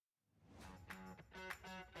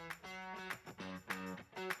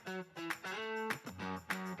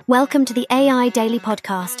Welcome to the AI Daily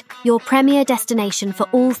Podcast, your premier destination for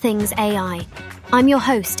all things AI. I'm your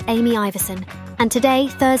host, Amy Iverson, and today,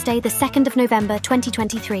 Thursday, the 2nd of November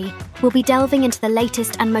 2023, we'll be delving into the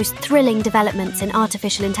latest and most thrilling developments in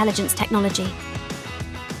artificial intelligence technology.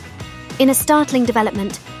 In a startling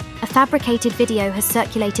development, a fabricated video has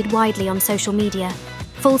circulated widely on social media,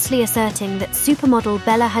 falsely asserting that supermodel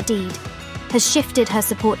Bella Hadid has shifted her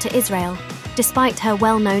support to Israel, despite her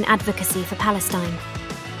well-known advocacy for Palestine.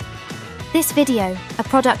 This video, a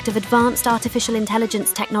product of advanced artificial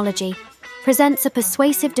intelligence technology, presents a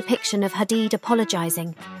persuasive depiction of Hadid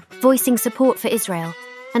apologizing, voicing support for Israel,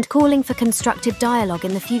 and calling for constructive dialogue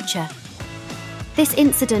in the future. This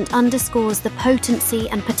incident underscores the potency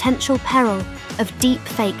and potential peril of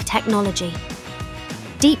deepfake technology.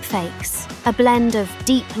 Deepfakes, a blend of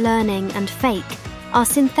deep learning and fake, are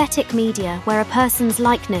synthetic media where a person's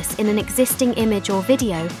likeness in an existing image or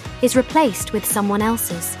video is replaced with someone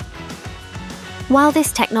else's. While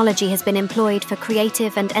this technology has been employed for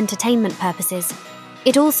creative and entertainment purposes,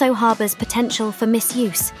 it also harbors potential for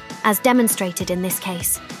misuse, as demonstrated in this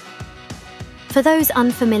case. For those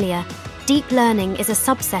unfamiliar, deep learning is a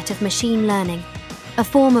subset of machine learning, a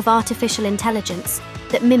form of artificial intelligence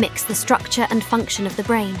that mimics the structure and function of the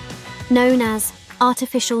brain, known as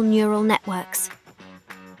artificial neural networks.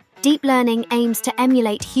 Deep learning aims to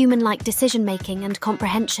emulate human-like decision-making and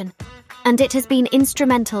comprehension, and it has been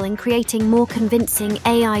instrumental in creating more convincing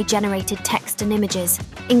AI-generated text and images,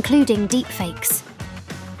 including deepfakes.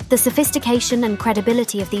 The sophistication and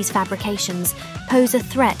credibility of these fabrications pose a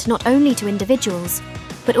threat not only to individuals,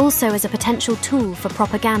 but also as a potential tool for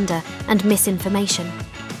propaganda and misinformation.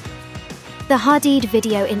 The Hadid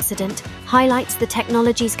video incident highlights the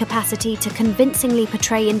technology's capacity to convincingly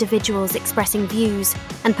portray individuals expressing views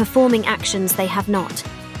and performing actions they have not,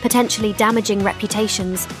 potentially damaging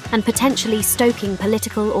reputations and potentially stoking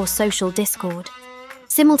political or social discord.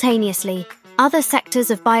 Simultaneously, other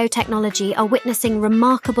sectors of biotechnology are witnessing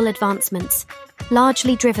remarkable advancements,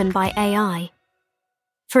 largely driven by AI.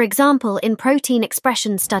 For example, in protein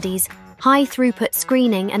expression studies, high-throughput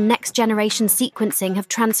screening and next-generation sequencing have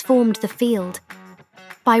transformed the field.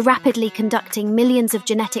 By rapidly conducting millions of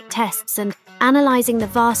genetic tests and analyzing the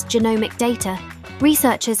vast genomic data,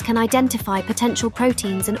 researchers can identify potential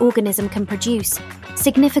proteins an organism can produce,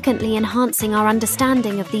 significantly enhancing our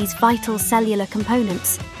understanding of these vital cellular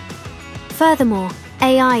components. Furthermore,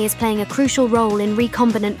 AI is playing a crucial role in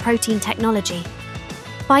recombinant protein technology.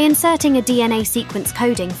 By inserting a DNA sequence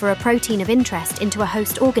coding for a protein of interest into a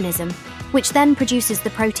host organism, which then produces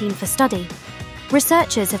the protein for study,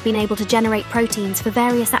 researchers have been able to generate proteins for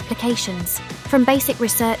various applications, from basic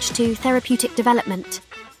research to therapeutic development.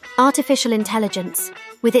 Artificial intelligence,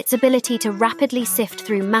 with its ability to rapidly sift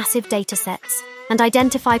through massive datasets and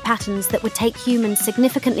identify patterns that would take humans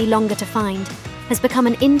significantly longer to find, has become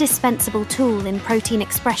an indispensable tool in protein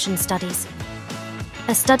expression studies.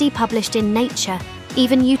 A study published in Nature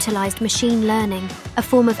even utilized machine learning, a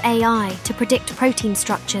form of AI, to predict protein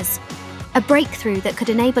structures, a breakthrough that could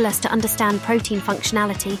enable us to understand protein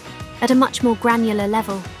functionality at a much more granular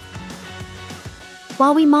level.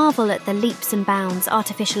 While we marvel at the leaps and bounds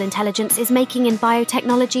artificial intelligence is making in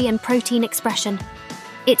biotechnology and protein expression,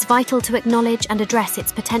 it's vital to acknowledge and address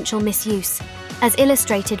its potential misuse, as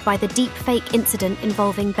illustrated by the deepfake incident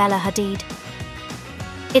involving Bella Hadid.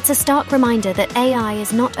 It's a stark reminder that AI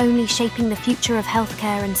is not only shaping the future of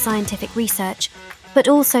healthcare and scientific research, but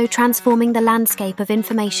also transforming the landscape of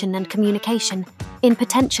information and communication in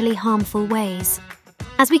potentially harmful ways.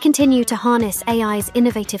 As we continue to harness AI's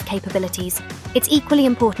innovative capabilities, it's equally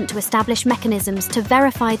important to establish mechanisms to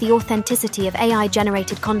verify the authenticity of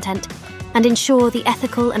AI-generated content and ensure the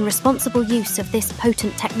ethical and responsible use of this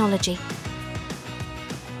potent technology.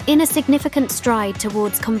 In a significant stride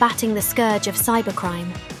towards combating the scourge of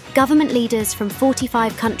cybercrime, government leaders from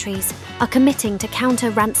 45 countries are committing to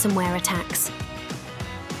counter ransomware attacks.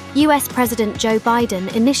 US President Joe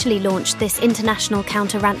Biden initially launched this international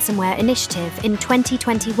counter-ransomware initiative in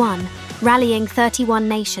 2021, rallying 31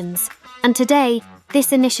 nations, and today,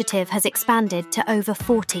 this initiative has expanded to over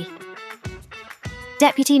 40.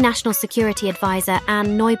 Deputy National Security Advisor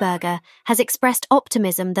Anne Neuberger has expressed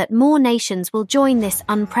optimism that more nations will join this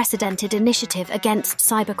unprecedented initiative against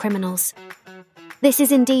cybercriminals. This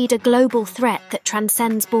is indeed a global threat that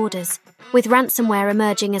transcends borders, with ransomware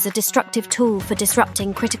emerging as a destructive tool for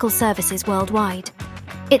disrupting critical services worldwide.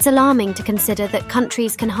 It's alarming to consider that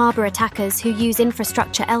countries can harbour attackers who use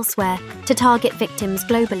infrastructure elsewhere to target victims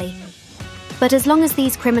globally. But as long as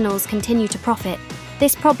these criminals continue to profit,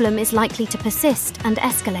 this problem is likely to persist and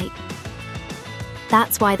escalate.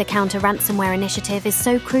 That's why the Counter-Ransomware Initiative is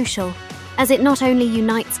so crucial, as it not only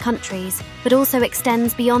unites countries, but also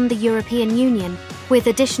extends beyond the European Union, with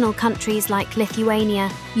additional countries like Lithuania,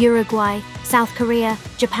 Uruguay, South Korea,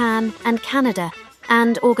 Japan, and Canada,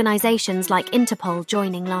 and organizations like Interpol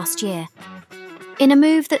joining last year. In a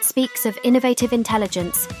move that speaks of innovative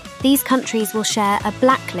intelligence, these countries will share a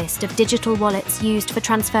blacklist of digital wallets used for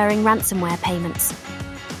transferring ransomware payments.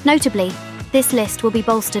 Notably, this list will be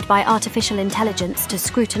bolstered by artificial intelligence to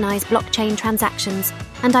scrutinize blockchain transactions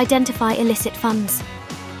and identify illicit funds.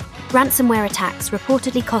 Ransomware attacks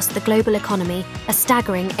reportedly cost the global economy a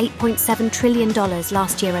staggering $8.7 trillion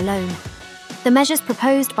last year alone. The measures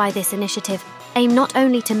proposed by this initiative aim not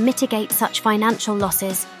only to mitigate such financial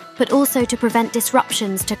losses, but also to prevent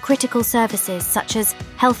disruptions to critical services such as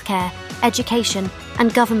healthcare, education,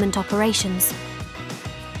 and government operations.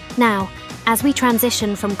 Now, as we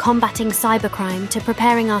transition from combating cybercrime to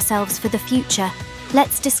preparing ourselves for the future,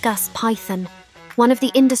 let's discuss Python, one of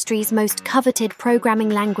the industry's most coveted programming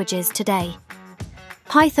languages today.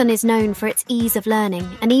 Python is known for its ease of learning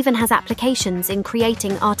and even has applications in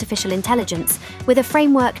creating artificial intelligence with a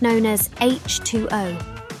framework known as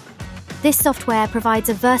H2O. This software provides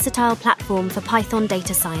a versatile platform for Python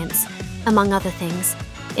data science, among other things,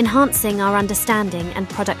 enhancing our understanding and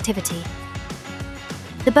productivity.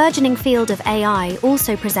 The burgeoning field of AI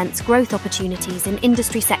also presents growth opportunities in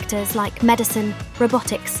industry sectors like medicine,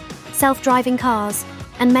 robotics, self-driving cars,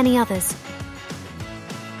 and many others.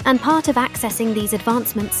 And part of accessing these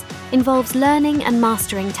advancements involves learning and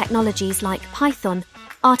mastering technologies like Python,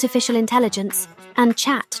 artificial intelligence, and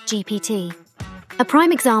ChatGPT. A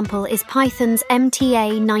prime example is Python's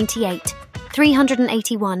MTA 98,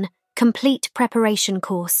 381 Complete Preparation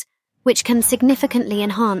course, which can significantly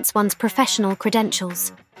enhance one's professional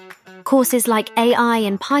credentials. Courses like AI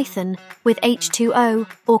in Python with H2O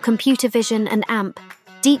or Computer Vision and AMP,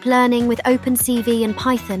 Deep Learning with OpenCV and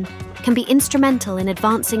Python can be instrumental in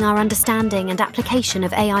advancing our understanding and application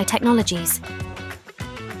of AI technologies.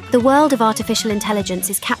 The world of artificial intelligence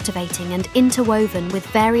is captivating and interwoven with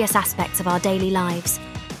various aspects of our daily lives.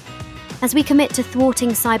 As we commit to thwarting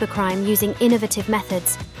cybercrime using innovative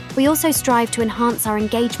methods, we also strive to enhance our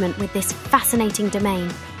engagement with this fascinating domain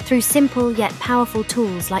through simple yet powerful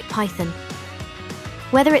tools like Python.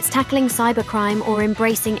 Whether it's tackling cybercrime or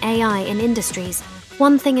embracing AI in industries,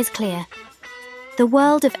 one thing is clear. The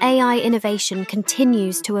world of AI innovation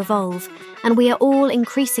continues to evolve, and we are all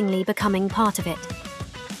increasingly becoming part of it.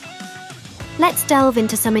 Let's delve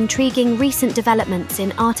into some intriguing recent developments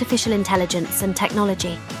in artificial intelligence and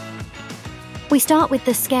technology. We start with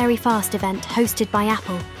the Scary Fast event hosted by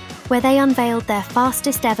Apple, where they unveiled their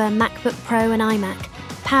fastest ever MacBook Pro and iMac,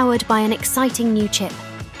 powered by an exciting new chip,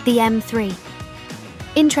 the M3.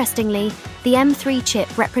 Interestingly, the M3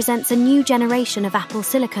 chip represents a new generation of Apple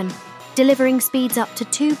silicon, delivering speeds up to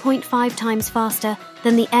 2.5 times faster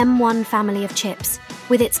than the M1 family of chips,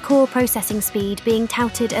 with its core processing speed being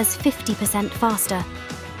touted as 50% faster.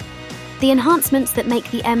 The enhancements that make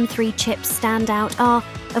the M3 chips stand out are,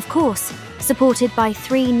 of course, supported by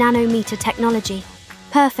 3nm technology,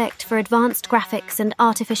 perfect for advanced graphics and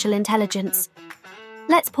artificial intelligence.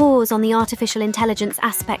 Let's pause on the artificial intelligence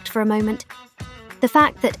aspect for a moment. The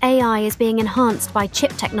fact that AI is being enhanced by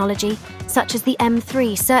chip technology, such as the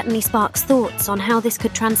M3, certainly sparks thoughts on how this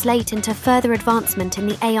could translate into further advancement in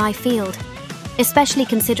the AI field, especially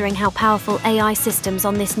considering how powerful AI systems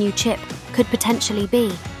on this new chip could potentially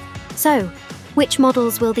be. So, which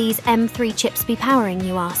models will these M3 chips be powering,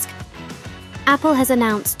 you ask? Apple has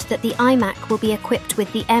announced that the iMac will be equipped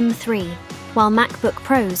with the M3, while MacBook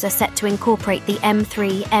Pros are set to incorporate the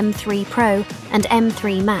M3, M3 Pro, and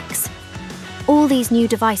M3 Max. All these new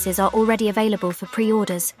devices are already available for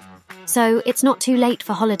pre-orders, so it's not too late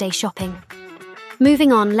for holiday shopping.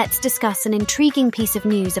 Moving on, let's discuss an intriguing piece of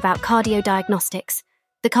news about cardiodiagnostics,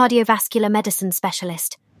 the cardiovascular medicine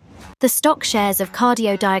specialist. The stock shares of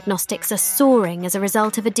cardiodiagnostics are soaring as a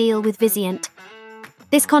result of a deal with Vizient.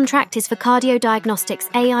 This contract is for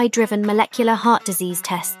cardiodiagnostics' AI-driven molecular heart disease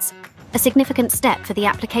tests, a significant step for the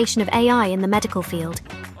application of AI in the medical field.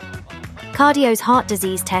 Cardio's heart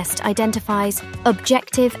disease test identifies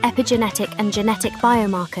objective epigenetic and genetic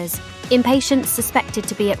biomarkers in patients suspected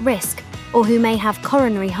to be at risk or who may have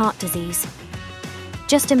coronary heart disease.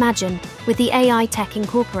 Just imagine, with the AI tech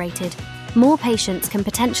incorporated, more patients can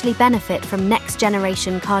potentially benefit from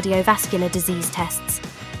next-generation cardiovascular disease tests.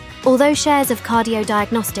 Although shares of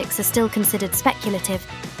cardiodiagnostics are still considered speculative,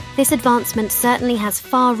 this advancement certainly has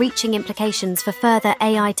far-reaching implications for further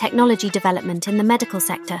AI technology development in the medical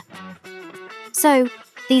sector. So,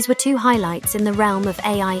 these were two highlights in the realm of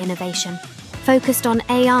AI innovation, focused on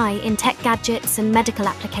AI in tech gadgets and medical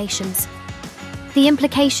applications. The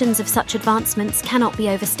implications of such advancements cannot be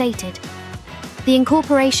overstated. The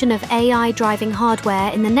incorporation of AI driving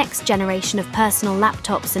hardware in the next generation of personal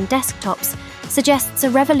laptops and desktops suggests a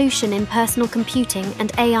revolution in personal computing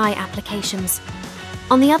and AI applications.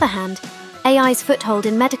 On the other hand, AI's foothold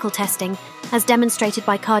in medical testing, as demonstrated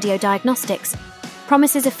by cardiodiagnostics,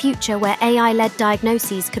 promises a future where AI-led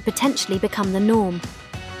diagnoses could potentially become the norm.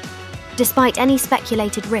 Despite any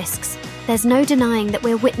speculated risks, there's no denying that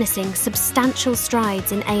we're witnessing substantial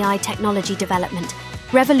strides in AI technology development,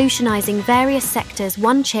 revolutionizing various sectors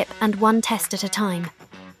one chip and one test at a time.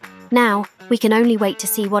 Now, we can only wait to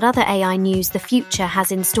see what other AI news the future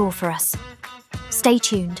has in store for us. Stay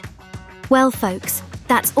tuned. Well, folks,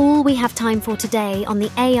 that's all we have time for today on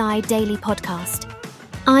the AI Daily Podcast.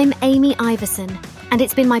 I'm Amy Iverson, and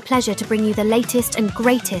it's been my pleasure to bring you the latest and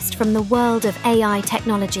greatest from the world of AI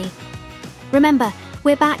technology. Remember,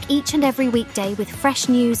 we're back each and every weekday with fresh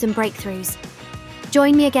news and breakthroughs.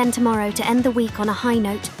 Join me again tomorrow to end the week on a high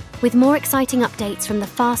note with more exciting updates from the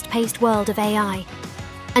fast-paced world of AI.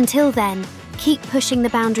 Until then, keep pushing the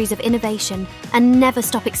boundaries of innovation and never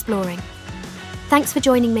stop exploring. Thanks for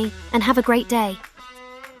joining me, and have a great day.